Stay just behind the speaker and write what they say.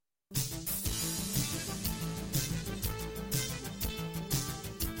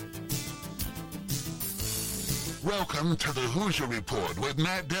Welcome to the Hoosier Report with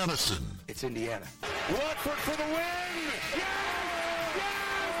Matt Dennison. It's Indiana. Watford for the win! Yes! Yes!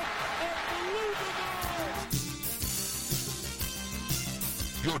 Unbelievable!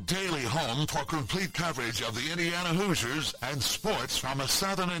 Your daily home for complete coverage of the Indiana Hoosiers and sports from a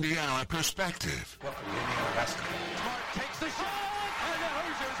Southern Indiana perspective. Welcome to Indiana basketball. Smart takes the shot, and the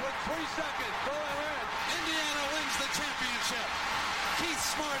Hoosiers with 3 seconds go ahead. Indiana wins the championship. Keith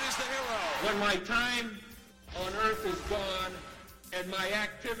Smart is the hero. When my time on earth is gone and my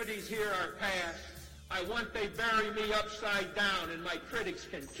activities here are past, I want they bury me upside down and my critics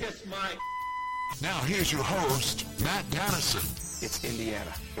can kiss my... Now here's your host, Matt Dennison. It's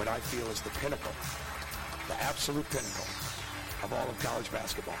Indiana, what I feel is the pinnacle, the absolute pinnacle of all of college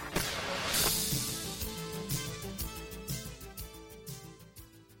basketball.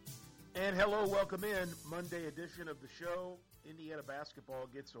 And hello, welcome in. Monday edition of the show. Indiana basketball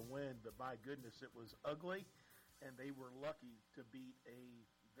gets a win, but my goodness, it was ugly, and they were lucky to beat a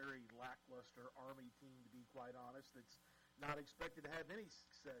very lackluster Army team, to be quite honest. It's not expected to have any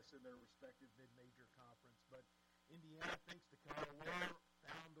success in their respective mid-major conference, but Indiana, thanks to Kyle Ware,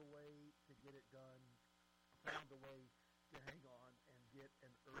 found a way to get it done, found a way to hang on and get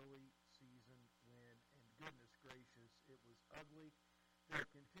an early season win, and goodness gracious, it was ugly. There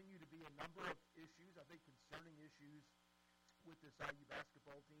continue to be a number of issues, I think concerning issues, with this IU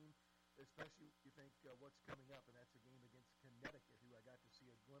basketball team, especially you think what's coming up, and that's a game against Connecticut, who I got to see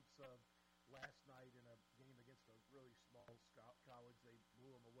a glimpse of last night in a game against a really small college. They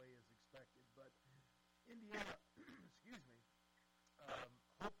blew them away as expected, but Indiana, excuse me,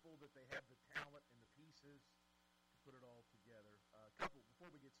 hopeful that they have the talent and the pieces to put it all together.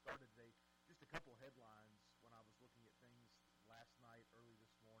 Before we get started today, just a couple headlines when I was looking at things last night, early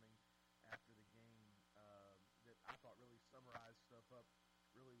this morning, after the game, that I thought really summarized stuff up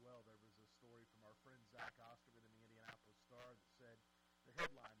really well. There was a story from our friend Zach Osterman in the Indianapolis Star that said, the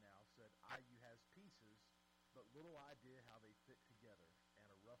headline now said, IU has pieces, but little idea how they fit together, and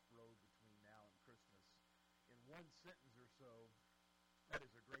a rough road between now and Christmas. In one sentence or so, that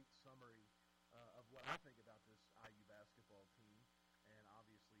is a great summary of what I think about this IU basketball team, and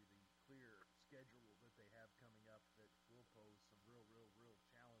obviously the clear schedule that they have coming up that will pose some real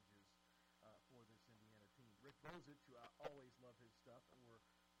challenges for this Indiana team. Rick Bozich, who I always love his stuff, and we're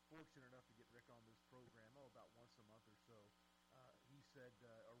fortunate enough to get Rick on this program, about once a month or so. He said,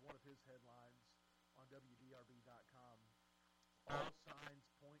 or one of his headlines on WDRB.com, all signs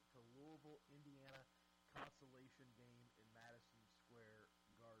point to Louisville, Indiana consolation game in Madison Square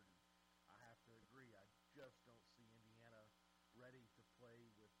Garden. I have to agree. I just don't see Indiana ready to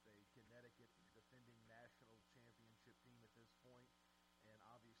play with a Connecticut defending national championship team at this point. And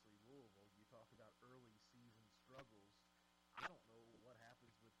obviously Louisville, you talk about early season struggles. I don't know what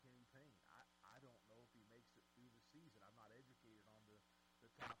happens with Kenny Payne. I don't know if he makes it through the season. I'm not educated on the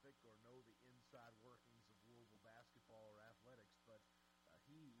topic or know the inside workings of Louisville basketball or athletics, but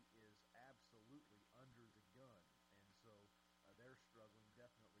he is absolutely under the gun. And so they're struggling.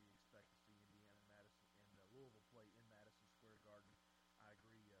 Definitely expect to see Indiana and Madison and Louisville play in Madison Square Garden. I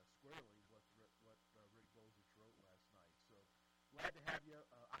agree squarely with what Rick Bozich wrote last night. So glad to have you.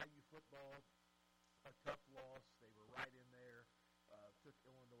 IU football, a tough loss. They were right in there. Took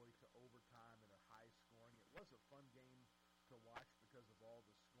Illinois to overtime in a high scoring. It was a fun game to watch because of all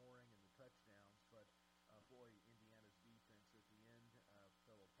the scoring and the touchdowns. But, boy, Indiana's defense at the end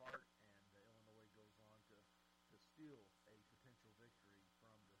fell apart, and Illinois goes on to steal a potential victory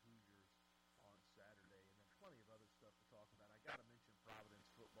from the Hoosiers on Saturday. And then plenty of other stuff to talk about. I got to mention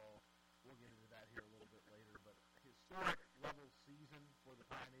Providence football. We'll get into that here a little bit later. But historic level season for the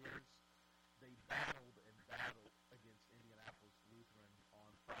Pioneers. They battled against Indianapolis Lutheran on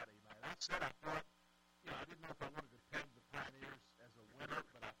Friday night. That said, I thought, I didn't know if I wanted to peg the Pioneers as a winner,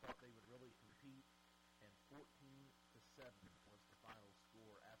 but I thought they would really compete. And 14-7 was the final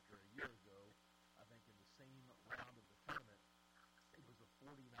score after a year ago. I think in the same round of the tournament, it was a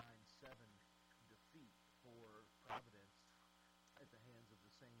 49-7 defeat for Providence at the hands of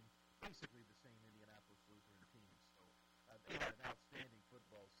basically the same Indianapolis Lutheran team. So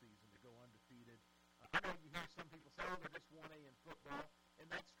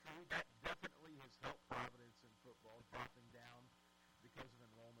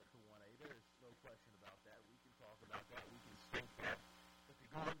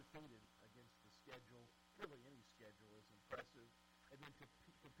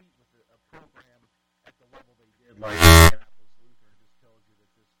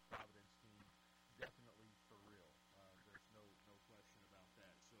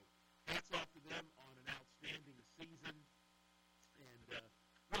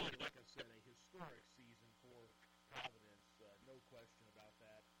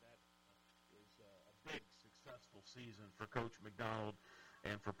season for Coach McDonald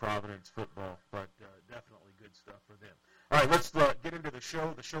and for Providence football, but definitely good stuff for them. All right, let's get into the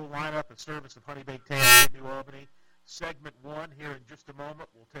show. The show lineup in service of Honey Baked Ham in New Albany. Segment 1 here in just a moment.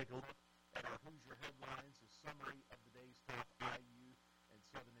 We'll take a look at our Hoosier headlines, a summary of the day's top IU and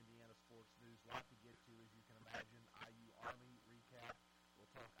Southern Indiana sports news. A lot to get to, as you can imagine. IU Army recap.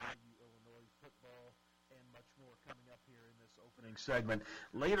 We'll talk IU Illinois football and much more coming up here in this opening segment.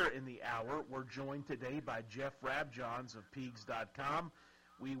 Later in the hour, we're joined today by Jeff Rabjohns of Peegs.com.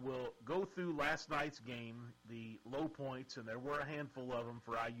 We will go through last night's game, the low points, and there were a handful of them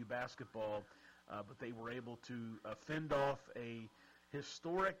for IU basketball, but they were able to fend off a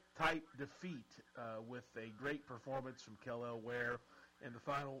historic-type defeat with a great performance from Kel Ware in the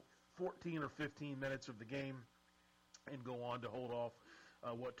final 14 or 15 minutes of the game and go on to hold off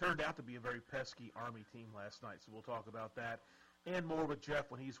what turned out to be a very pesky Army team last night. So we'll talk about that and more with Jeff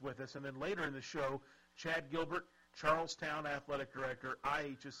when he's with us. And then later in the show, Chad Gilbert, Charlestown Athletic Director,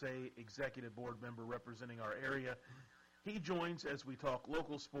 IHSA Executive Board member representing our area. He joins as we talk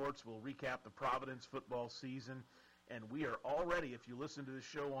local sports. We'll recap the Providence football season. And we are already, if you listen to the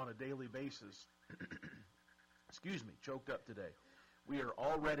show on a daily basis, excuse me, choked up today. We are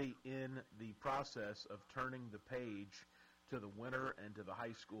already in the process of turning the page to the winter and to the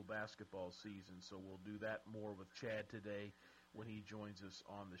high school basketball season. So we'll do that more with Chad today when he joins us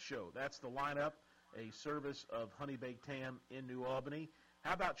on the show. That's the lineup, a service of Honey Baked Ham in New Albany.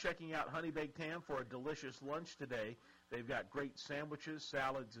 How about checking out Honey Baked Ham for a delicious lunch today? They've got great sandwiches,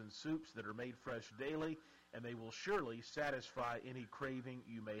 salads, and soups that are made fresh daily, and they will surely satisfy any craving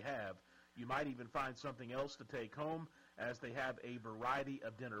you may have. You might even find something else to take home, as they have a variety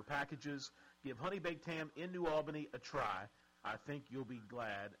of dinner packages. Give Honey Baked Ham in New Albany a try. I think you'll be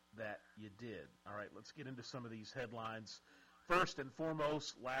glad that you did. All right, let's get into some of these headlines. First and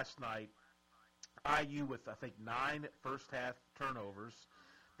foremost, last night, IU with, I think, 9 first-half turnovers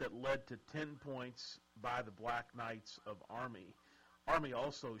that led to 10 points by the Black Knights of Army. Army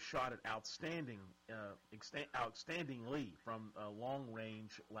also shot it outstandingly from long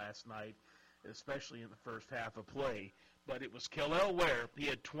range last night, especially in the first half of play. But it was Kel Ware. He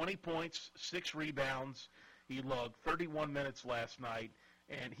had 20 points, 6 rebounds. He logged 31 minutes last night,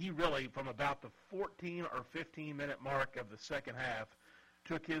 and he really, from about the 14 or 15-minute mark of the second half,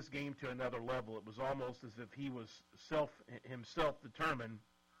 took his game to another level. It was almost as if he was himself determined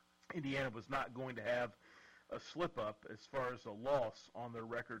Indiana was not going to have a slip-up as far as a loss on their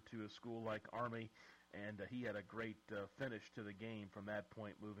record to a school like Army, and he had a great finish to the game from that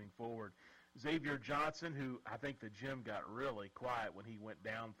point moving forward. Xavier Johnson, who I think the gym got really quiet when he went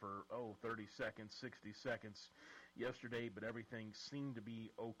down for, 30 seconds, 60 seconds yesterday, but everything seemed to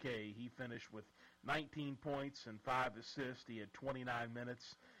be okay. He finished with 19 points and 5 assists. He had 29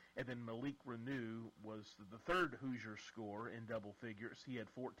 minutes. And then Malik Renew was the third Hoosier scorer in double figures. He had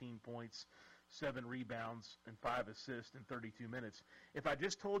 14 points, 7 rebounds, and 5 assists in 32 minutes. If I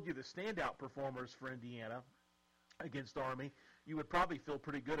just told you the standout performers for Indiana against Army, you would probably feel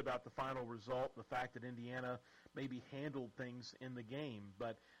pretty good about the final result, the fact that Indiana maybe handled things in the game.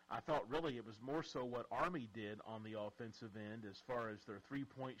 But I thought really it was more so what Army did on the offensive end as far as their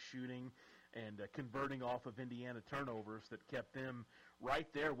three-point shooting and converting off of Indiana turnovers that kept them right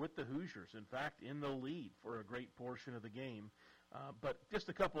there with the Hoosiers, in fact, in the lead for a great portion of the game. But just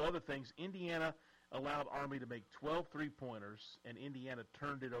a couple other things. Indiana allowed Army to make 12 three-pointers, and Indiana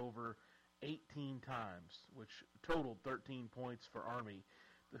turned it over 18 times, which totaled 13 points for Army.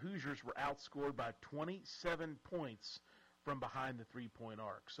 The Hoosiers were outscored by 27 points from behind the three-point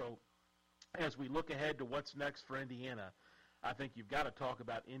arc. So as we look ahead to what's next for Indiana, I think you've got to talk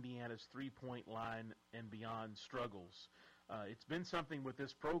about Indiana's three-point line and beyond struggles. It's been something with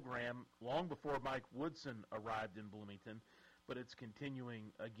this program long before Mike Woodson arrived in Bloomington, but it's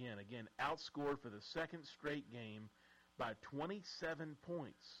continuing again. Again, outscored for the second straight game by 27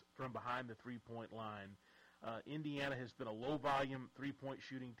 points from behind the three-point line. Indiana has been a low-volume three-point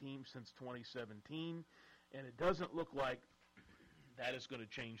shooting team since 2017, and it doesn't look like that is going to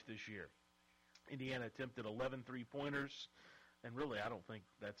change this year. Indiana attempted 11 three-pointers, and really I don't think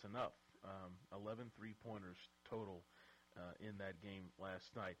that's enough. 11 three-pointers total in that game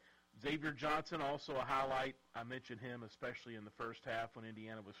last night. Xavier Johnson, also a highlight. I mentioned him especially in the first half when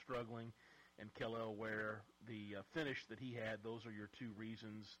Indiana was struggling, and Kel Ware, the finish that he had. Those are your two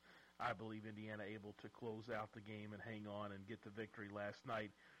reasons I believe Indiana able to close out the game and hang on and get the victory last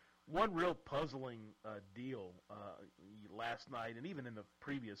night. One real puzzling deal last night, and even in the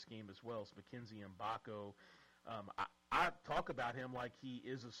previous game as well, is Mackenzie Mbako. I talk about him like he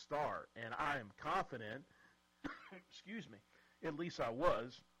is a star, and I am confident, excuse me, at least I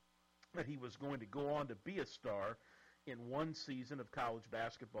was, that he was going to go on to be a star in one season of college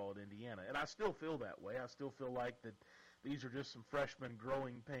basketball at Indiana. And I still feel that way. I still feel like that these are just some freshman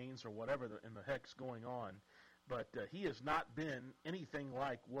growing pains or whatever in the heck's going on. But he has not been anything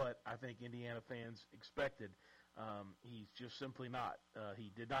like what I think Indiana fans expected. He's just simply not.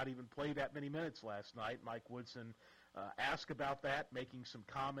 He did not even play that many minutes last night. Mike Woodson asked about that, making some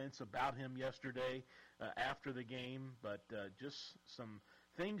comments about him yesterday after the game, but just some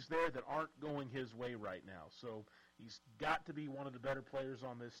things there that aren't going his way right now. So he's got to be one of the better players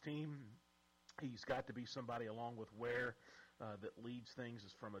on this team. He's got to be somebody along with Ware that leads things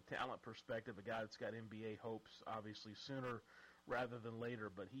from a talent perspective, a guy that's got NBA hopes, obviously, sooner rather than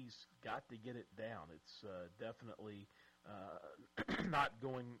later, but he's got to get it down. It's definitely not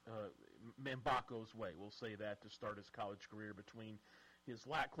going Mbako's way. We'll say that to start his college career, between his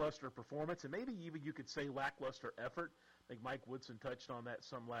lackluster performance and maybe even you could say lackluster effort. I think Mike Woodson touched on that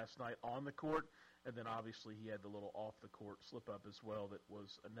some last night on the court, and then obviously he had the little off-the-court slip-up as well that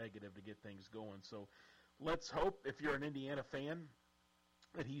was a negative to get things going. So let's hope, if you're an Indiana fan,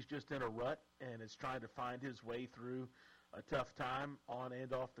 that he's just in a rut and is trying to find his way through a tough time on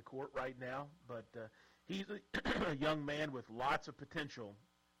and off the court right now. But he's a young man with lots of potential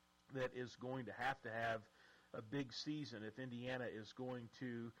that is going to have a big season if Indiana is going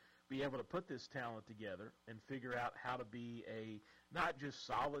to be able to put this talent together and figure out how to be a not just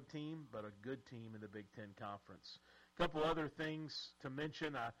solid team, but a good team in the Big Ten Conference. A couple other things to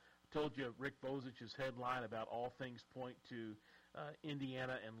mention. I told you Rick Bozich's headline about all things point to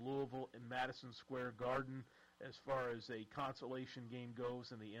Indiana and Louisville in Madison Square Garden as far as a consolation game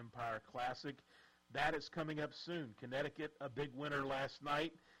goes in the Empire Classic. That is coming up soon. Connecticut, a big winner last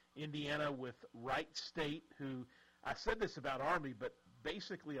night. Indiana with Wright State, who, I said this about Army, but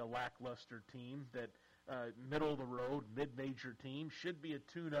basically a lackluster team that middle-of-the-road, mid-major team. Should be a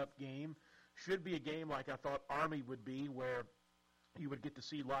tune-up game. Should be a game like I thought Army would be, where you would get to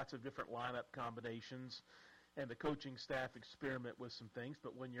see lots of different lineup combinations and the coaching staff experiment with some things.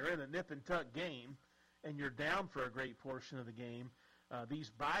 But when you're in a nip-and-tuck game and you're down for a great portion of the game, these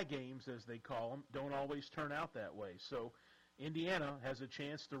bye games, as they call them, don't always turn out that way. So Indiana has a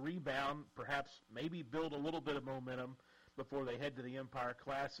chance to rebound, perhaps maybe build a little bit of momentum before they head to the Empire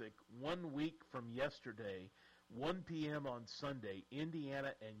Classic 1 week from yesterday, 1 p.m. on Sunday,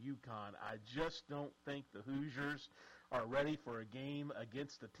 Indiana and UConn. I just don't think the Hoosiers are ready for a game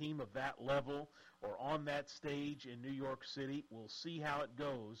against a team of that level or on that stage in New York City. We'll see how it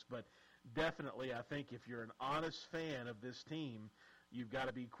goes, but definitely I think if you're an honest fan of this team, you've got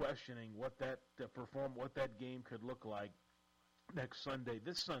to be questioning what that game could look like next Sunday,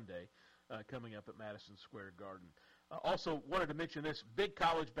 this Sunday, coming up at Madison Square Garden. Also wanted to mention this big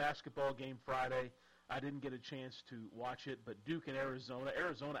college basketball game Friday. I didn't get a chance to watch it, but Duke and Arizona.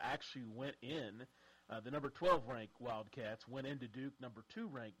 Arizona actually went in. The number 12 ranked Wildcats went into Duke, number 2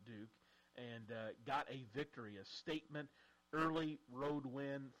 ranked Duke, and got a victory, a statement early road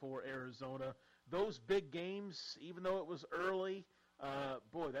win for Arizona. Those big games, even though it was early,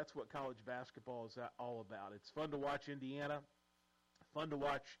 boy, that's what college basketball is all about. It's fun to watch Indiana, fun to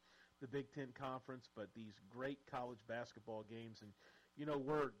watch the Big Ten Conference, but these great college basketball games. And, you know,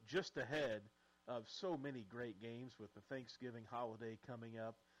 we're just ahead of so many great games with the Thanksgiving holiday coming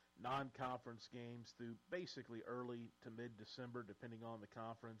up, non-conference games through basically early to mid-December, depending on the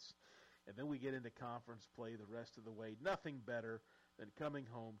conference. And then we get into conference play the rest of the way. Nothing better than coming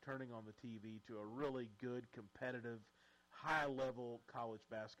home, turning on the TV to a really good, competitive, high-level college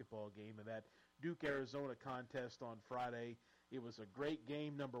basketball game. And that Duke-Arizona contest on Friday, it was a great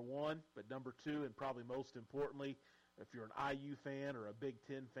game, number 1, but number 2, and probably most importantly, if you're an IU fan or a Big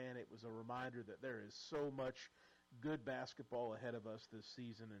Ten fan, it was a reminder that there is so much good basketball ahead of us this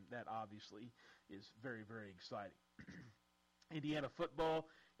season, and that obviously is very, very exciting. Indiana football,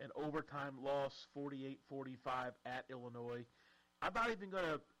 an overtime loss, 48-45 at Illinois. I'm not even going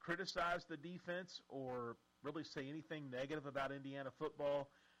to criticize the defense or really say anything negative about Indiana football.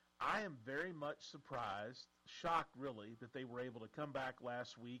 I am very much surprised, shocked really, that they were able to come back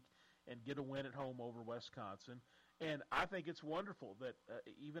last week and get a win at home over Wisconsin. And I think it's wonderful that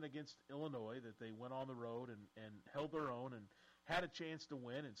even against Illinois that they went on the road and held their own and had a chance to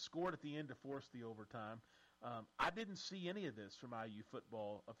win and scored at the end to force the overtime. I didn't see any of this from IU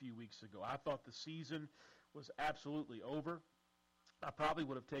football a few weeks ago. I thought the season was absolutely over. I probably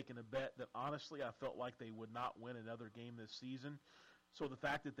would have taken a bet that, honestly, I felt like they would not win another game this season. So the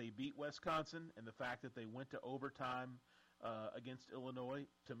fact that they beat Wisconsin and the fact that they went to overtime against Illinois,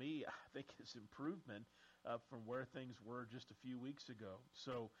 to me, I think is improvement from where things were just a few weeks ago.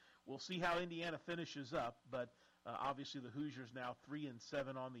 So we'll see how Indiana finishes up, but Obviously, the Hoosiers now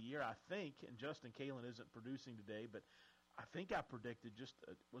 3-7 on the year, I think, and Justin Kalen isn't producing today, but I think I predicted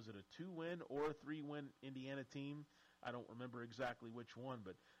was it a 2-win or a 3-win Indiana team? I don't remember exactly which one,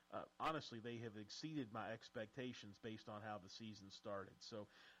 but honestly, they have exceeded my expectations based on how the season started. So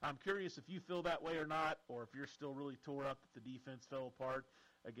I'm curious if you feel that way or not, or if you're still really tore up that the defense fell apart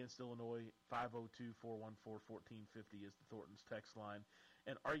against Illinois. 502-414-1450 is the Thornton's text line.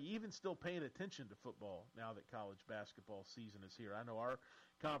 And are you even still paying attention to football now that college basketball season is here? I know our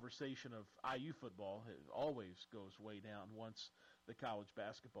conversation of IU football always goes way down once the college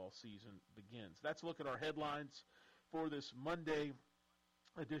basketball season begins. That's a look at our headlines for this Monday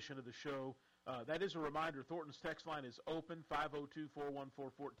edition of the show. That is a reminder, Thornton's text line is open,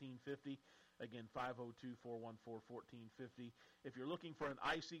 502-414-1450. Again, 502-414-1450. If you're looking for an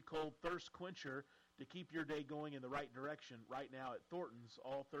icy cold thirst quencher to keep your day going in the right direction, right now at Thornton's,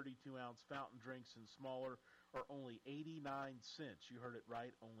 all 32-ounce fountain drinks and smaller are only 89 cents. You heard it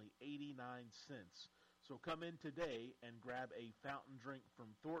right, only 89 cents. So come in today and grab a fountain drink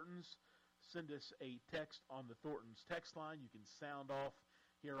from Thornton's. Send us a text on the Thornton's text line. You can sound off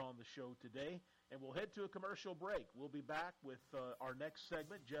here on the show today. And we'll head to a commercial break. We'll be back with our next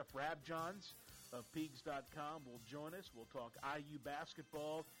segment. Jeff Rabjohns of Pigs.com will join us. We'll talk IU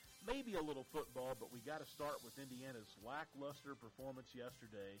basketball, maybe a little football, but we got to start with Indiana's lackluster performance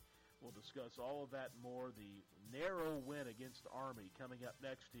yesterday. We'll discuss all of that and more. The narrow win against Army coming up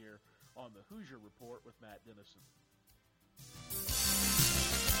next here on the Hoosier Report with Matt Dennison.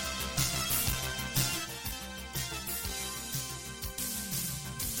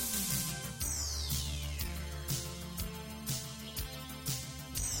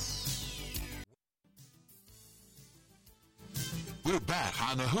 We're back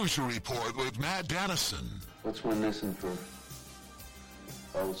on the Hoosier Report with Matt Dennison. What's one missing for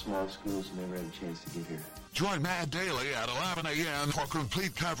all the small schools who never had a chance to get here? Join Matt daily at 11 a.m. for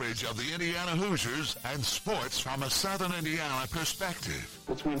complete coverage of the Indiana Hoosiers and sports from a Southern Indiana perspective.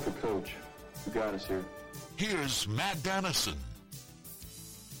 Let's win for Coach, who got us here. Here's Matt Dennison.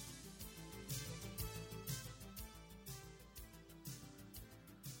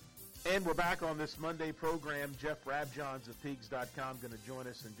 And we're back on this Monday program. Jeff Rabjohns of Pigs.com going to join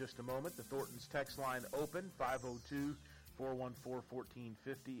us in just a moment. The Thornton's text line open,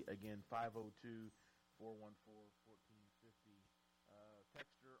 502-414-1450. Again, 502-414-1450.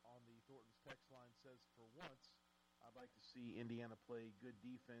 Texter on the Thornton's text line says, for once, I'd like to see Indiana play good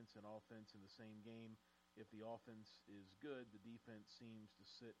defense and offense in the same game. If the offense is good, the defense seems to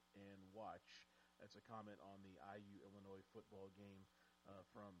sit and watch. That's a comment on the IU-Illinois football game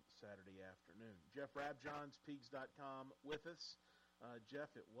from Saturday afternoon. Jeff Rabjohns, Pigs.com, with us.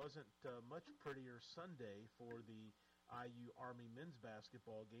 Jeff, it wasn't much prettier Sunday for the IU Army men's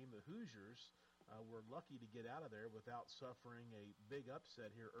basketball game. The Hoosiers were lucky to get out of there without suffering a big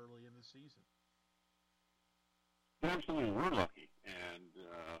upset here early in the season. Absolutely, we're lucky. And,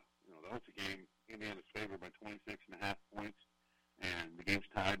 that was a game Indiana's favored by 26.5 points, and the game's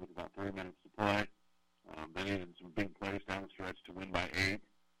tied with about 3 minutes to play. They needed some big plays down the stretch to win by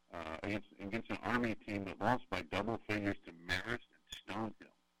 8 against an Army team that lost by double figures to Marist and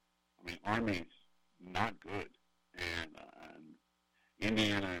Stonehill. I mean, Army's not good, and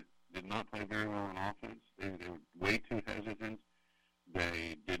Indiana did not play very well on offense. They were way too hesitant.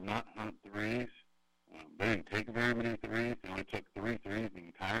 They did not hunt threes. They didn't take very many threes. They only took 3 threes the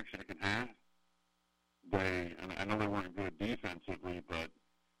entire second half. I know they weren't good defensively, but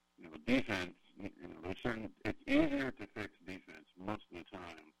defense. It's easier to fix defense most of the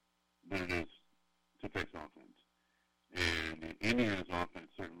time than it is to fix offense. And Indiana's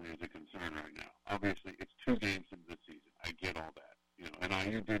offense certainly is a concern right now. Obviously, it's 2 games into the season. I get all that. And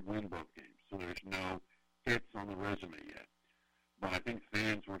IU did win both games, so there's no hits on the resume yet. But I think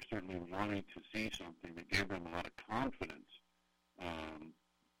fans were certainly wanting to see something that gave them a lot of confidence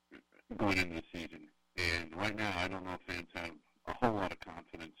going into the season. And right now, I don't know if fans have a whole lot of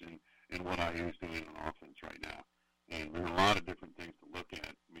confidence in what IU is doing on offense right now. And there are a lot of different things to look at.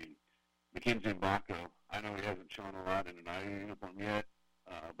 I mean, Mackenzie Mbako, I know he hasn't shown a lot in an IU uniform yet,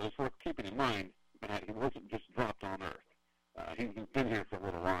 but it's worth keeping in mind that he wasn't just dropped on earth. He's been here for a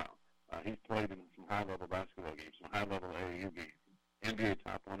little while. He's played in some high-level basketball games, some high-level AAU games, NBA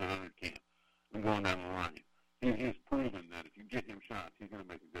Top 100 camp, and going down the line. He's proven that if you get him shots, he's going to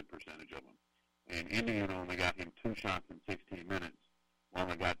make a good percentage of them. And Indiana only got him 2 shots in 16 minutes, while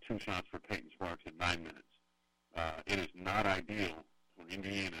they got 2 shots for Peyton Sparks in 9 minutes. It is not ideal for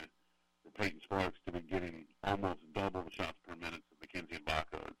Indiana for Peyton Sparks to be getting almost double the shots per minute that Mackenzie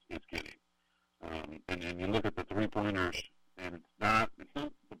Mbako is getting. And then you look at the three-pointers, and it's not the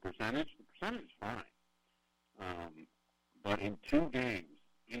percentage. The percentage is fine.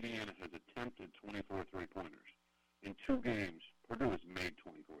 made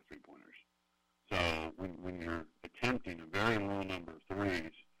 24 three-pointers. So when you're attempting a very low number of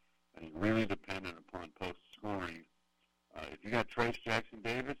threes and you're really dependent upon post scoring, if you got Trace Jackson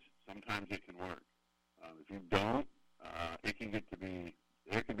Davis, sometimes it can work. If you don't, it can get to be,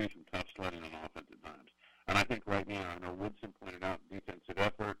 there can be some tough sledding on offense at times. And I think right now, I know Woodson pointed out defensive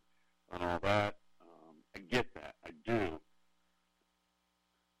effort and all that. I get that. I do.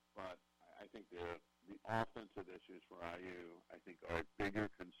 But I think the offensive issues for IU, I think, are a bigger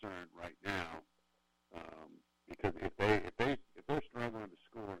concern right now. Because if they're struggling to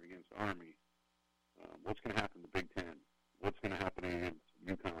score against Army, what's going to happen in the Big Ten? What's going to happen against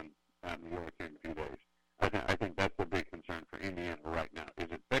UConn out in New York here in a few days? I think that's the big concern for Indiana right now.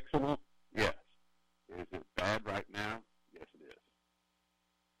 Is it fixable? Yes. Is it bad right now? Yes, it is.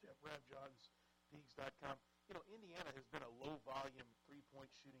 Jeff Rav, JohnsDeegs.com. You know, Indiana has been a low-volume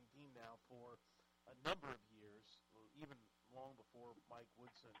three-point shooting team now for a number of years, even long before Mike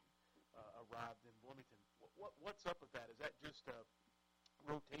Woodson arrived in Bloomington. What's up with that? Is that just a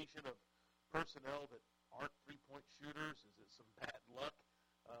rotation of personnel that aren't three-point shooters? Is it some bad luck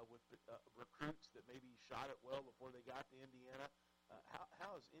with recruits that maybe shot it well before they got to Indiana?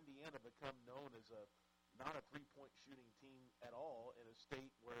 How has Indiana become known as not a three-point shooting team at all in a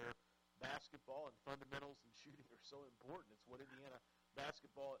state where basketball and fundamentals and shooting are so important? It's what Indiana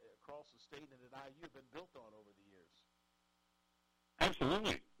basketball across the state and at IU have been built on over the years.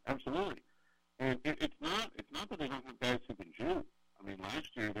 Absolutely. And it's not that they don't have guys who can shoot. I mean,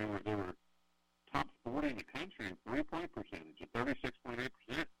 last year they were top 40 in the country in three-point percentage at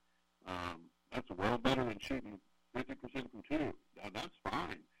 36.8%. That's well better than shooting 50% from two. That's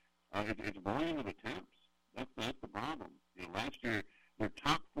fine. It's volume of attempts. That's the problem. You know, last year they're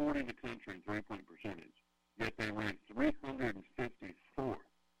top 40 in the country in three-point percentage, yet they ranked 354th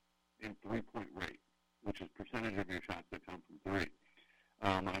in three-point rate, which is percentage of your shots that come from three.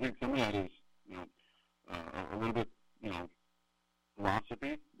 I think some of that is, you know, a little bit, you know,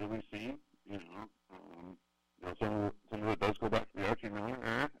 philosophy that we've seen. You know, some of it does go back to the Archie Miller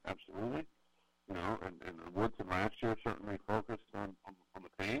era, absolutely. You know, and Woodson last year certainly focused on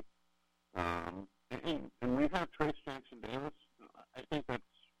the paint. And we have Trace Jackson Davis. I think that's,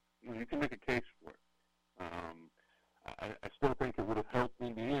 you know, you can make a case for it. I still think it would have helped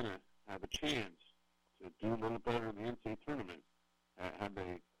Indiana have a chance to do a little better in the NCAA tournament had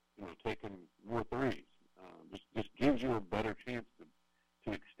they, you know, taken more threes. Just gives you a better chance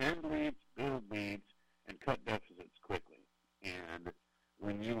to extend leads, build leads, and cut deficits quickly. And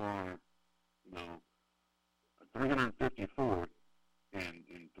when you are, you know, 354th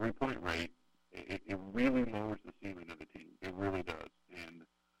in three-point rate, it really lowers the ceiling of the team. It really does. And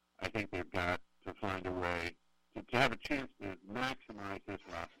I think they've got to find a way to have a chance to maximize this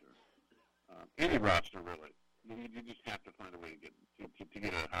roster. Any roster, really. You just have to find a way to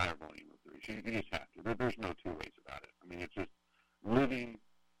get a higher volume of threes. You just have to. There's no two ways about it. I mean, it's just living.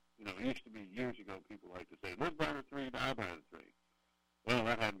 You know, it used to be years ago, people like to say, live by the three, die by the three. Well,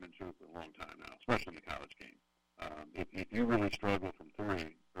 that hasn't been true for a long time now, especially in the college game. If you really struggle from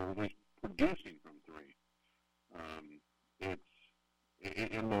three, or at least producing from three,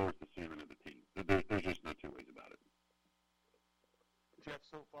 it lowers the ceiling of the team. There's just no two ways about it. Jeff,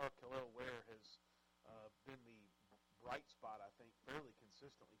 so far, Khalil Ware has been the bright spot, I think, fairly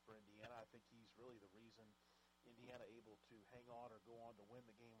consistently for Indiana. I think he's really the reason Indiana able to hang on or go on to win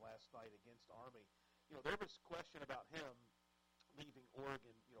the game last night against Army. You know, there was question about him leaving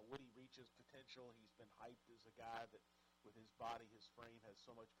Oregon. You know, would he reach his potential? He's been hyped as a guy that, with his body, his frame, has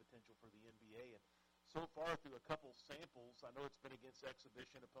so much potential for the NBA. And so far, through a couple samples, I know it's been against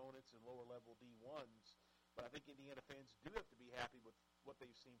exhibition opponents and lower-level D1s, but I think Indiana fans do have to be happy with what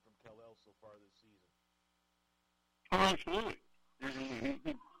they've seen from Khalil so far this season. Oh, absolutely.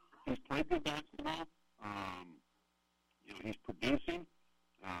 He's played good basketball. You know, he's producing.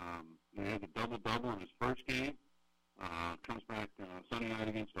 He had a double-double in his first game. Comes back Sunday night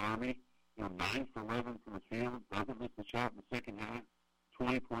against Army. You know, 9 for 11 from the field. Doesn't miss the shot in the second half.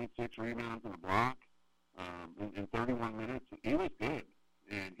 20.6 rebounds and a block in 31 minutes. He was good.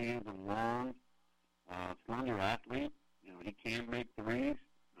 And he is a long, slender athlete. You know, he can make threes.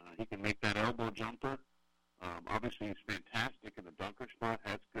 He can make that elbow jumper. Obviously, he's fantastic in the dunker spot.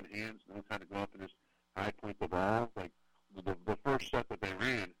 Has good hands. Knows how to go up and just high point the ball. Like the first set that they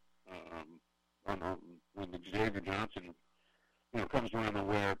ran when the Xavier Johnson, you know, comes around the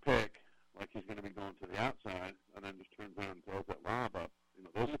Ware pick, like he's going to be going to the outside, and then just turns around and throws that lob up. You know,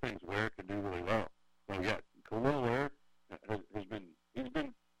 those are things Ware can do really well. So yeah, Khalil Ware I think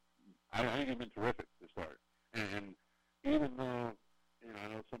he's been terrific to start. And even though, you know, I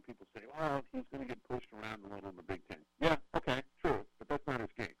know some people say, well, he's going to get pushed around a little in the Big Ten. Yeah, okay, true. But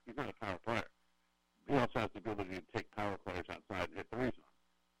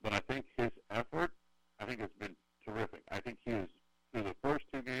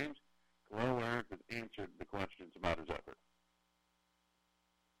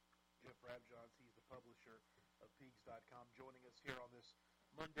Rabjohns. He's the publisher of Peegs.com, joining us here on this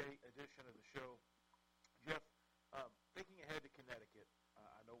Monday edition of the show. Jeff, thinking ahead to Connecticut,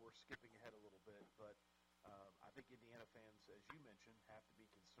 I know we're skipping ahead a little bit, but I think Indiana fans, as you mentioned, have to be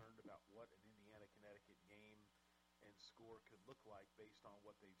concerned about what an Indiana-Connecticut game and score could look like based on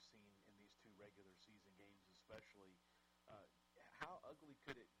what they've seen in these two regular season games especially. How ugly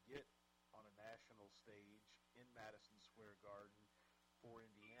could it get on a national stage in Madison Square Garden for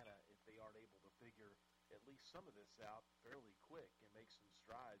Indiana if they aren't able to figure at least some of this out fairly quick and make some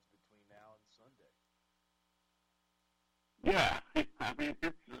strides between now and Sunday? Yeah, I mean,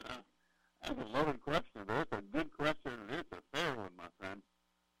 that's a loaded question. It's a good question, and it's a fair one, my friend.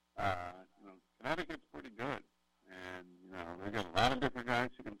 Connecticut's pretty good, and, they got a lot of different guys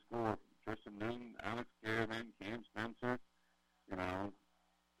who can score. Tristan Newton, Alex Garvin, Cam Spencer,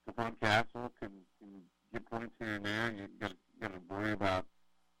 Stephon Castle can get points here and there. You got to worry about,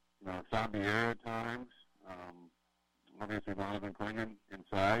 Sabier at times. Obviously, Donovan Clingan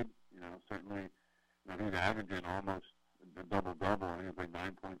inside. Certainly, he's averaging almost a double-double. I think it's like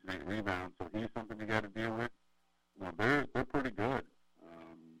 9 points and 8 rebounds. So he's something you got to deal with. They're pretty good.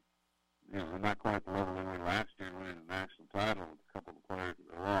 They're not quite at the level they were last year winning the national title with a couple of players that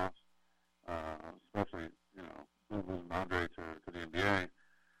they lost, especially, losing Andre to the NBA.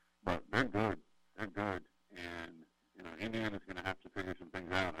 But they're good. They're good. And, Indiana's going to have to figure some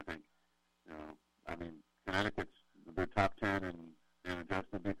things out, I think. Connecticut's their top 10 in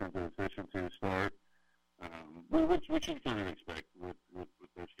adjusted defensive efficiency to start, which you kind of expect with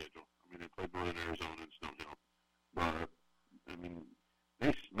their schedule. They played Northern Arizona and Stonehill. But,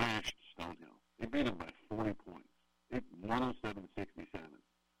 they smashed Stonehill. They beat them by 40 points. 107-67.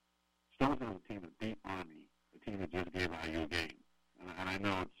 Stonehill is a team that beat Army, a team that just gave IU a game. And I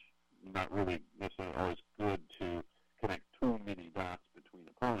know it's not really necessarily always good to connect too many dots between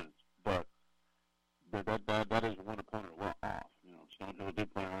opponents, but that is one opponent well off. Stonehill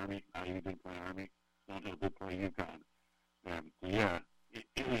did play Army, IU did play Army, Stonehill did play UConn. And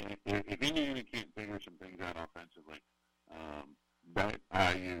if Indiana can't figure some things out offensively, that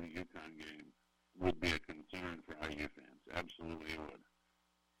IU-UConn game would be a concern for IU fans. Absolutely it would.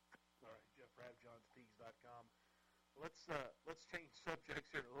 All right, Jeff Rabjohns, Peegs.com. Let's change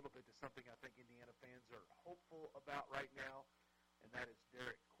subjects here a little bit to something I think Indiana fans are hopeful about right now, and that is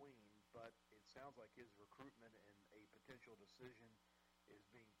Derek Queen. But it sounds like his recruitment and a potential decision is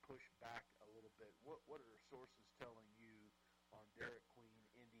being pushed back a little bit. What are sources telling you on Derek Queen,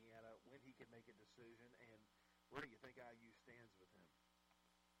 Indiana, when he can make a decision, and where do you think IU stands with him?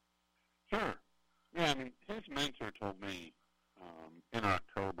 Sure. Yeah, his mentor told me in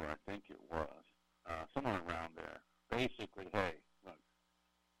October, I think it was, somewhere around there, basically, hey, look,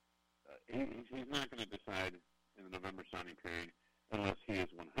 he's not going to decide in the November signing period unless he is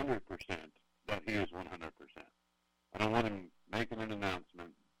 100% that he is 100%. I don't want him making an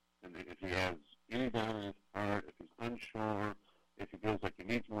announcement, and if he has any doubt in his heart, if he's unsure, if he feels like he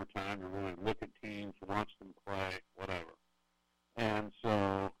needs more time to really look at teams, watch them play, whatever. And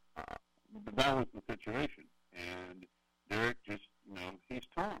so that was the situation. And Derek just, he's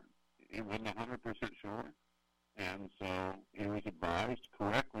torn. He wasn't 100% sure. And so he was advised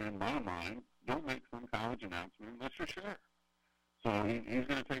correctly in my mind, don't make some college announcement unless you're sure. So he's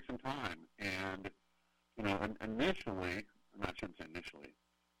going to take some time. And, initially, I shouldn't say initially,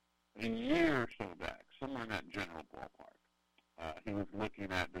 a year or so back, somewhere in that general ballpark, he was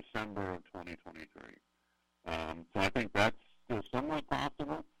looking at December of 2023. So I think that's still somewhat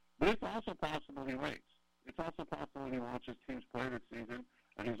possible, but it's also possible he waits. It's also possible he watches teams play this season,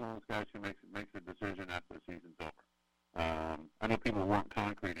 and he's one of those guys who makes a decision after the season's over. I know people want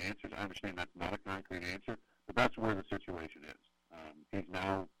concrete answers. I understand that's not a concrete answer, but that's where the situation is. He's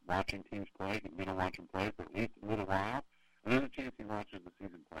now watching teams play. He's going to watch them play for at least a little while, and there's a chance he watches the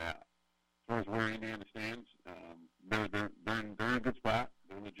season play out. As far as where Indiana stands, they're in a good spot.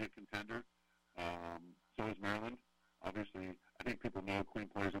 They're a legit contender. So is Maryland. Obviously, I think people know Queen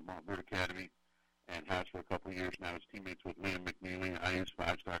plays at Montverde Academy and has for a couple of years now. His teammates with Liam McNeely, IU's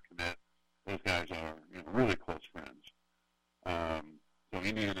five-star commit. Those guys are really close friends. So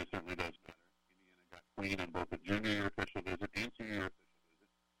Indiana certainly does better. Indiana got Queen on both a junior year official visit and senior year official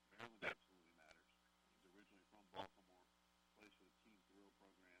visit. Maryland absolutely matters. He's originally from Baltimore, plays for the Team Thrill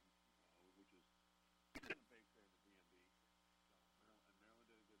program, which is based there in the DMV. And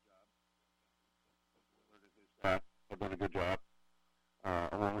Maryland did a good job. Willard and his staff have done a good job,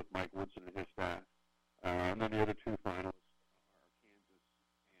 along with Mike Woodson and his staff. And then the other two finalists are Kansas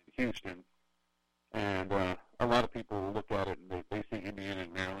and Houston. And a lot of people look at it and they see Indiana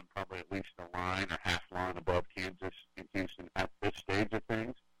and Maryland probably at least a line or half line above Kansas and Houston at this stage of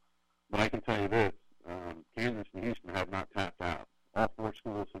things. But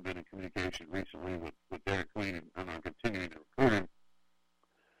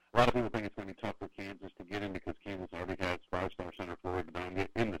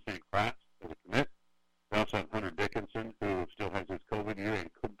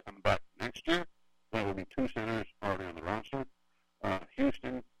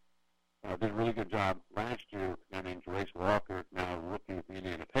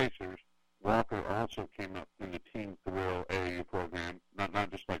also came up through the Team Thrill AAU program,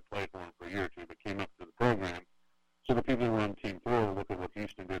 not just like play for them for a year or two, but came up through the program. So the people who run Team Thrill look at what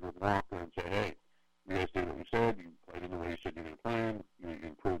Houston did with Walker and say, hey, you guys did what you said. You played in the way you said you were going to play him. You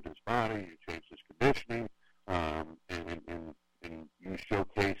improved his body. You changed his conditioning. And you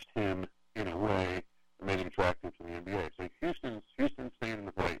showcased him in a way that made him attractive to the NBA. So Houston's staying in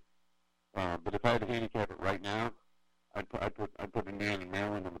the plate. But if I had to handicap it right now, I'd put Indiana and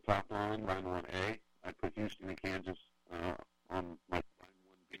Maryland on the top line, line 1A. I'd put Houston and Kansas on like line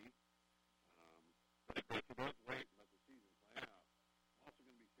 1B. But if you don't wait and let the season play out, I'm also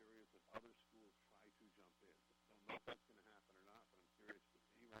going to be curious if other schools try to jump in. Don't know if that's going to happen or not, but I'm curious to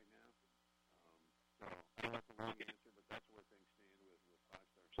see right now. So I don't have a long answer, but that's where things stand with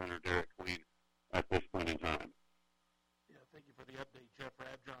five-star center Derek Queen at this point in time. Yeah, thank you for the update, Jeff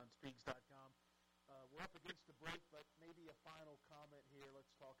Rabjohn, Speaks.com. We're up against the break, but maybe a final comment here.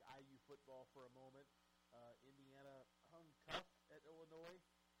 Let's talk IU football for a moment. Indiana hung tough at Illinois.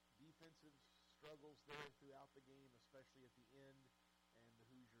 Defensive struggles there throughout the game, especially at the end, and the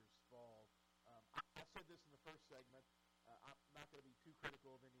Hoosiers fall. I said this in the first segment. I'm not going to be too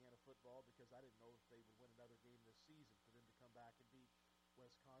critical of Indiana football because I didn't know if they would win another game this season. For them to come back and beat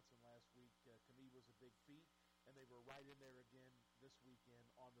Wisconsin last week, to me, was a big feat, and they were right in there again this weekend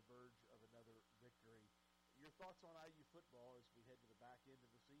on the verge of another victory. Your thoughts on IU football as we head to the back end of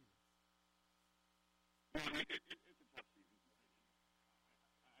the season? Well, it's a tough season.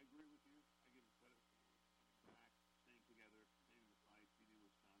 I agree with you. I give them credit for coming back, staying together, staying in the fight, beating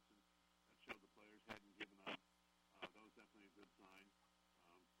Wisconsin. That showed the players hadn't given up. That was definitely a good sign.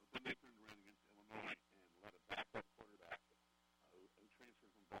 But then they turned around against Illinois and let a backup quarterback who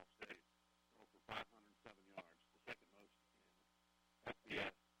transferred from Ball State throw for 507 yards, the second most in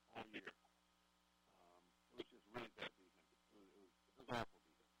FBS all year. It was just really bad defense. It was awful defense. That's the way it's about.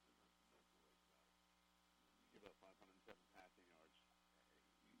 You give up 507 passing yards,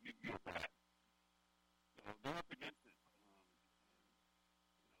 you're bad. So they're up against it.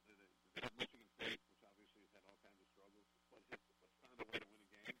 They have Michigan State, which obviously has had all kinds of struggles, but found a way to win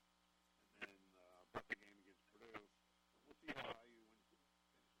a game, and then brought the game against Purdue. We'll see how IU wins to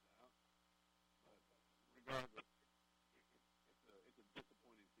finish it out. But regardless, it's a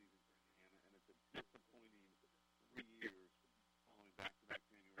disappointing season for Indiana, and it's a disappointing 3 years following back-to-back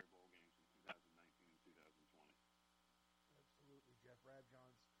January bowl games in 2019 and 2020. Absolutely, Jeff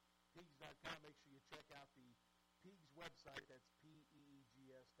Rabjohn, Pigs.com. Make sure you check out the Pigs website. That's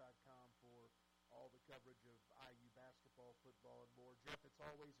PEEGS.com for all the coverage of IU basketball, football, and more. Jeff, it's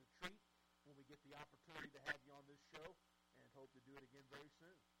always a treat when we get the opportunity to have you on this show, and hope to do it again very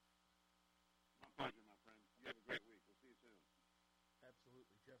soon. My pleasure, my friend. You have a great week. We'll see you soon.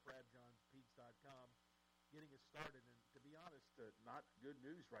 Absolutely. Jeff Rabjohn, Pigs.com, getting us started. And to be honest, not good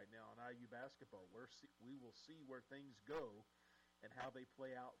news right now on IU basketball. We will see where things go and how they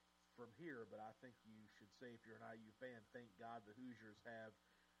play out from here, but I think you should say, if you're an IU fan, thank God the Hoosiers have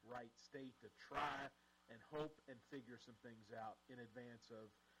Wright State to try and hope and figure some things out in advance of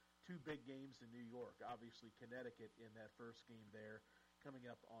two big games in New York. Obviously, Connecticut in that first game there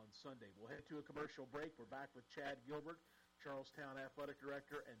coming up on Sunday. We'll head to a commercial break. We're back with Chad Gilbert, Charlestown Athletic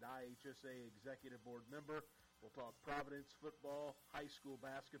Director and IHSA Executive Board member. We'll talk Providence football, high school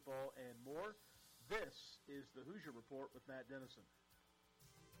basketball, and more. This is the Hoosier Report with Matt Dennison.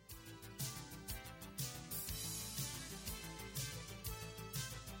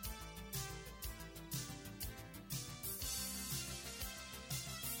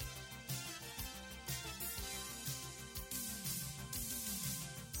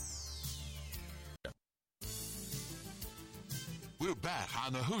 We're back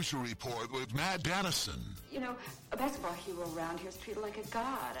on the Hoosier Report with Matt Dennison. You know, a basketball hero around here is treated like a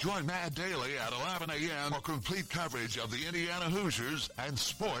god. Join Matt daily at 11 a.m. for complete coverage of the Indiana Hoosiers and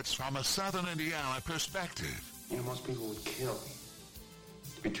sports from a Southern Indiana perspective. You know, most people would kill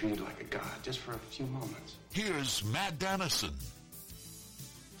to be treated like a god just for a few moments. Here's Matt Dennison.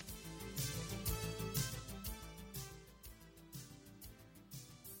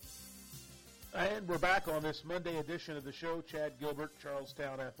 And we're back on this Monday edition of the show. Chad Gilbert,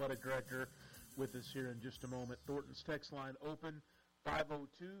 Charlestown Athletic Director, with us here in just a moment. Thornton's text line open,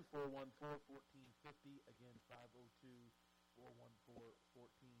 502-414-1450. Again,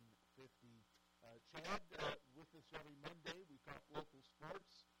 502-414-1450. Chad, with us every Monday. We talk local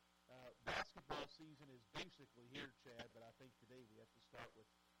sports. Basketball season is basically here, Chad, but I think today we have to start with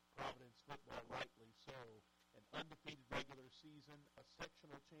Providence football, rightly so. An undefeated regular season, a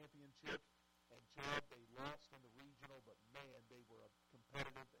sectional championship. And, Chad, they lost in the regional, but, man, they were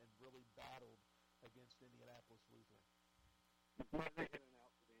competitive and really battled against Indianapolis Lutheran. They had an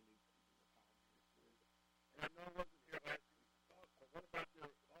outstanding season. The Pioneers did.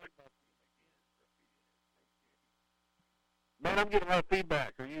 Man, I'm getting a lot of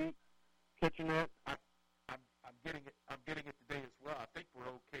feedback. Are you catching that? I'm getting it. I'm getting it today as well. I think we're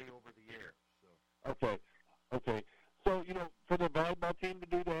okay over the air. So. Okay. So, for the volleyball team to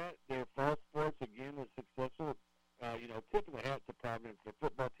do that, their fall sports, again, was successful. Tip of the hat to Providence. The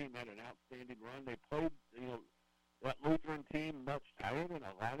football team had an outstanding run. They played, that Lutheran team much tighter than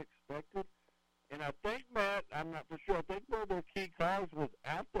a lot expected. And I think, Matt, I'm not for sure, I think one of their key cars was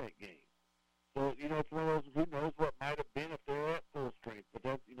at that game. So, it's one of those, who knows what might have been if they're at full strength. But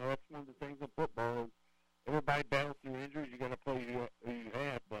that's, that's one of the things in football is everybody battles through injuries. You got to play who you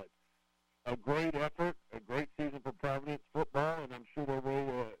have. But a great effort, a great season for Providence football, and I'm sure they're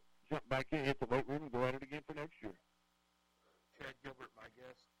ready to jump back in, hit the weight room, and go at it again for next year. Chad Gilbert, my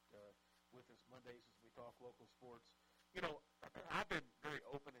guest, with us Mondays as we talk local sports. I've been very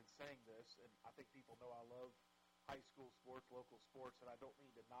open in saying this, and I think people know I love high school sports, local sports, and I don't mean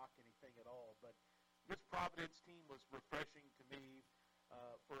to knock anything at all, but this Providence team was refreshing to me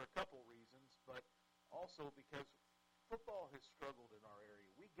for a couple reasons, but also because football has struggled in our area.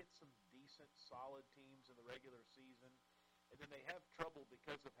 We get some decent, solid teams in the regular season, and then they have trouble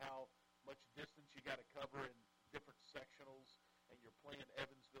because of how much distance you got to cover in different sectionals, and you're playing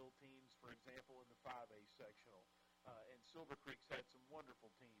Evansville teams, for example, in the 5A sectional. And Silver Creek's had some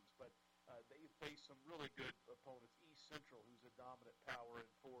wonderful teams, but they faced some really good opponents. East Central, who's a dominant power in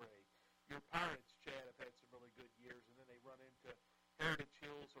 4A. Your Pirates, Chad, have had some really good years, and then they run into Heritage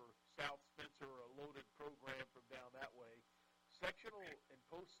Hills or South Spencer or a loaded program from down that way. Sectional and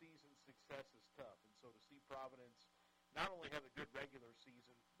postseason success is tough, and so to see Providence not only have a good regular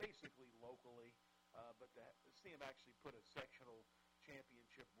season, basically locally, but to see them actually put a sectional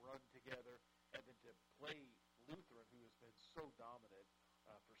championship run together, and then to play Lutheran, who has been so dominant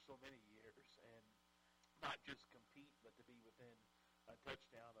for so many years, and not just compete, but to be within a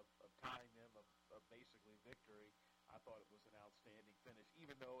touchdown of tying them, of basically victory. I thought it was an outstanding finish,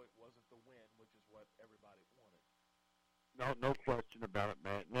 even though it wasn't the win, which is what everybody wanted. No question about it,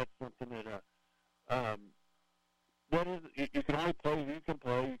 Matt. And that's something that that is, you can only play who you can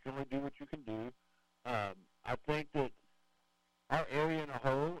play. You can only do what you can do. I think that our area in a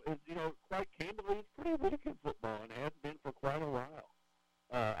whole is, quite candidly, it's pretty weak in football and has been for quite a while.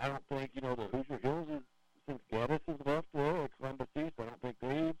 I don't think, the Hoosier Hills, since Gaddis has left there at Columbus East, I don't think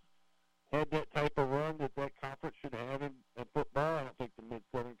they've had that type of run that conference should have in football. I don't think the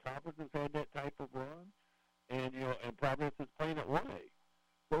Mid-Southern Conference has had that type of run. And, and Providence is playing at 1A.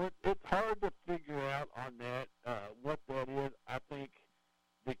 So it's hard to figure out on that what that is. I think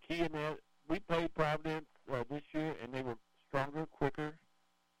the key in that, we played Providence this year, and they were stronger, quicker,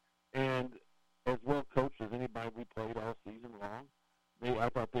 and as well coached as anybody we played all season long. I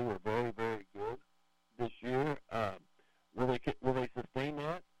thought they were very, very good this year. Will they sustain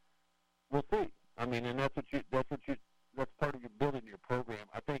that? We'll see. I mean, and that's part of your building your program.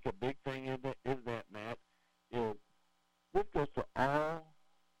 I think a big thing is that Matt, is this goes to all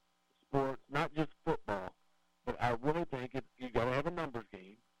sports, not just football. But I really think you got to have a numbers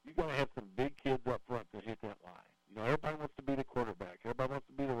game. You got to have some big kids up front to hit that line. Everybody wants to be the quarterback. Everybody wants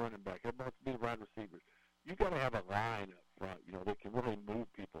to be the running back. Everybody wants to be the wide receivers. You got to have a line up front, that can really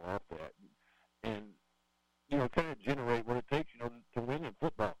move people off that, and kind of generate what it takes, to win in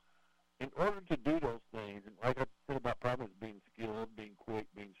football. In order to do those things, and like I said about Providence being skilled, being quick,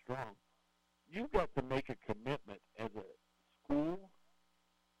 being strong, you've got to make a commitment as a school,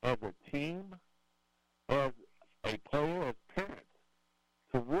 as a team, as a player, as parents,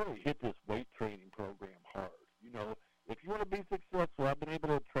 to really hit this weight training program hard. If you want to be successful, I've been able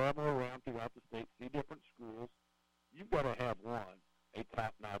to travel around throughout the state, see different schools. You've got to have, a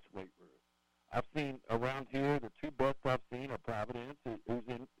top-notch weight room. I've seen around here, the two best I've seen are Providence,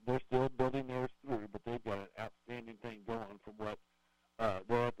 they're still building theirs through, but they've got an outstanding thing going from what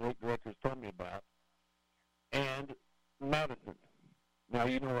their athletic directors told me about. And Madison. Now,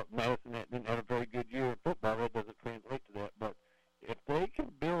 what Madison didn't have a very good year in football. That doesn't translate to that. But if they can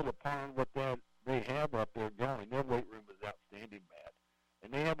build upon what they have up there going, their weight room is outstanding, Matt.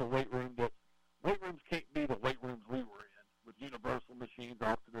 And they have a weight room weight rooms can't be the weight rooms we were in, with universal machines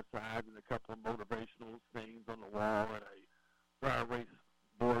off to the side and a couple of motivational things on the wall and a dry erase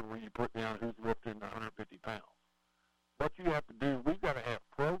board where you put down who's lifting 150 pounds. What you have to do, we've got to have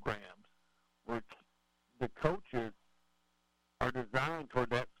programs where the coaches are designed toward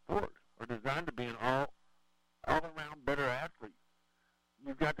that sport, are designed to be an all-around better athlete.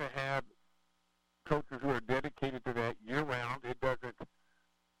 You've got to have coaches who are dedicated to that year-round. It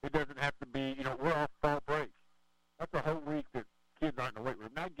doesn't have to be, we're off fall break. That's a whole week that kids aren't in the weight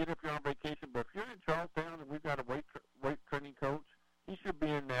room. Not get if you're on vacation, but if you're in Charlestown and we've got a weight training coach, he should be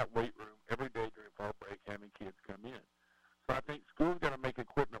in that weight room every day during fall break having kids come in. So I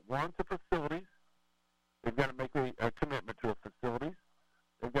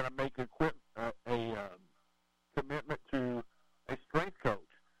we've got to make a commitment to a strength coach.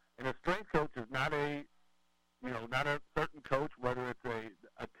 And a strength coach is not a certain coach, whether it's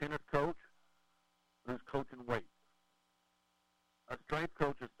a tennis coach who's coaching weight. A strength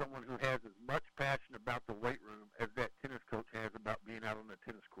coach is someone who has as much passion about the weight room as that tennis coach has about being out on the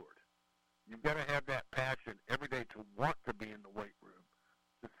tennis court. You've got to have that passion every day to want to be in the weight room,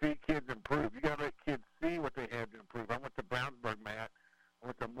 to see kids improve. You've got to let kids see what they have to improve. I went to Brownsburg, Matt. I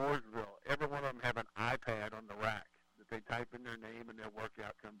went to Mooresville. Every one of them have an iPad on the rack that they type in their name and their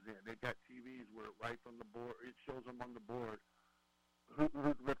workout comes in. They've got TVs where right from the board, it shows them on the board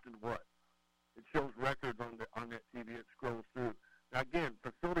who's lifting what. It shows records on that TV. It scrolls through. Now, again,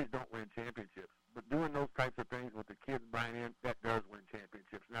 facilities don't win championships, but doing those types of things with the kids buying in, that does win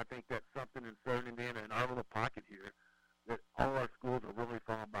championships. And I think that's something in Southern Indiana, in our little pocket here, that all our schools are really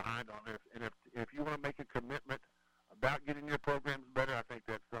falling behind on. And if you want to make a commitment about getting your programs better, I think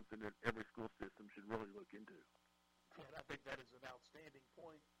that's something that every school system should really look into. And I think that is an outstanding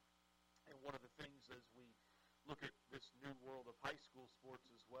point. And one of the things as we look at this new world of high school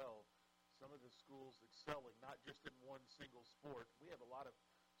sports as well, some of the schools excelling, not just in one single sport. We have a lot of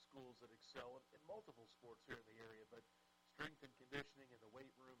schools that excel in multiple sports here in the area, but strength and conditioning and the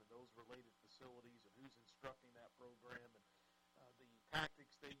weight room and those related facilities and who's instructing that program and the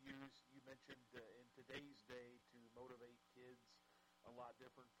tactics they use. You mentioned in today's day to motivate kids a lot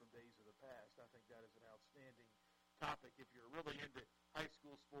different from days of the past. I think that is an outstanding topic. If you're really into high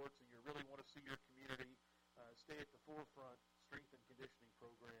school sports and you really want to see your community stay at the forefront, strength and conditioning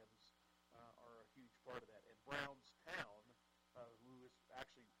programs are a huge part of that. And Brownstown, who is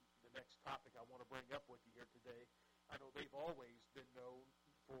actually the next topic I want to bring up with you here today, I know they've always been known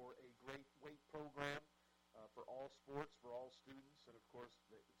for a great weight program for all sports, for all students, and of course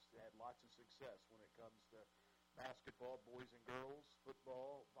they've had lots of success when it comes to basketball, boys and girls,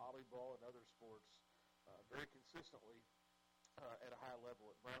 football, volleyball, and other sports very consistently at a high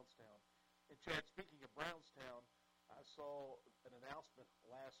level at Brownstown. And Chad, speaking of Brownstown, I saw an announcement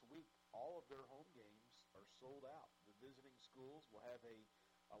last week. All of their home games are sold out. The visiting schools will have a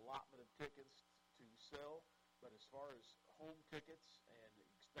allotment of tickets to sell, but as far as home tickets and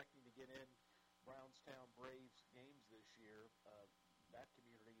expecting to get in Brownstown Braves games this year, that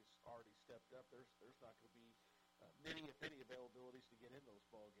community has already stepped up. There's not going to be many, if any, availabilities to get in those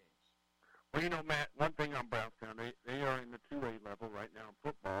ball games. Well, Matt, one thing on Brownstown, they are in the 2A level right now in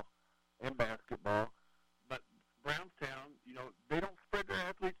football and basketball. But Brownstown, they don't spread their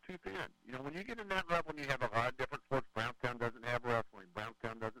athletes too thin. When you get in that level and you have a lot of different sports, Brownstown doesn't have wrestling.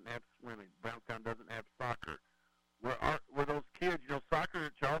 Brownstown doesn't have swimming. Brownstown doesn't have soccer. Where those kids, soccer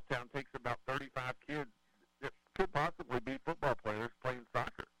at Charlestown takes about 35 kids that could possibly be football players playing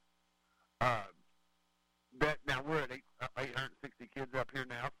soccer. Now we're at 860 kids up here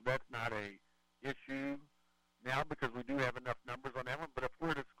now, so that's not a issue now because we do have enough numbers on that one. But if we're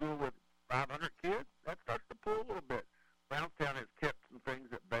at a school with 500 kids, that starts to pull a little bit. Brownstown has kept some things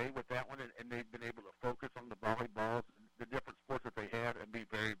at bay with that one, and they've been able to focus on the volleyballs, the different sports that they have, and be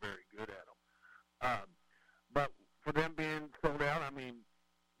very, very good at them. But for them being sold out,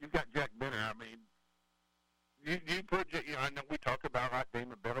 you've got Jack Benner. You put, I know we talked about like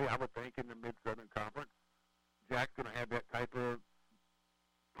Damon Bailey. I would think in the Mid-Southern Conference, Jack's going to have that type of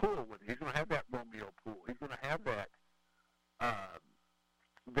pool with him. He's going to have that Romeo pool. He's going to have that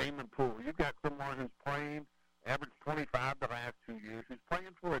Damon pool. You've got someone who's playing, averaged 25 the last 2 years, who's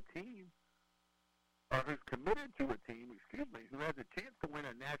playing for a team, or who's committed to a team, who has a chance to win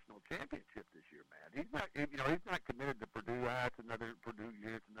a national championship this year, man. He's not, he's not committed to Purdue. It's another Purdue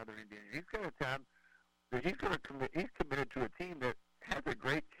year. It's another Indiana. He's got a time that he's going to commit. He's committed to a team that has a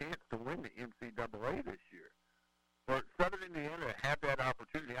great chance to win the NCAA this year. For Southern Indiana to have that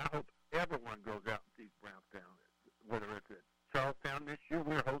opportunity, I hope everyone goes out and sees Brownstown, whether it's at Charlestown this year,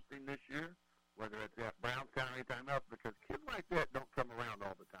 we're hosting this year, whether it's at Brownstown or anytime else, because kids like that don't come around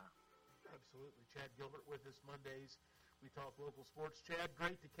all the time. Absolutely. Chad Gilbert with us Mondays. We talk local sports. Chad,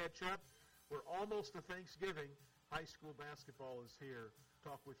 great to catch up. We're almost to Thanksgiving. High school basketball is here.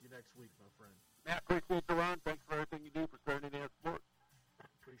 Talk with you next week, my friend. Matt, appreciate the run. Thanks for everything you do for Southern Indiana sports.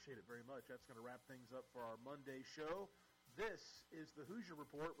 Appreciate it very much. That's going to wrap things up for our Monday show. This is the Hoosier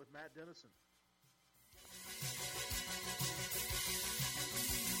Report with Matt Dennison.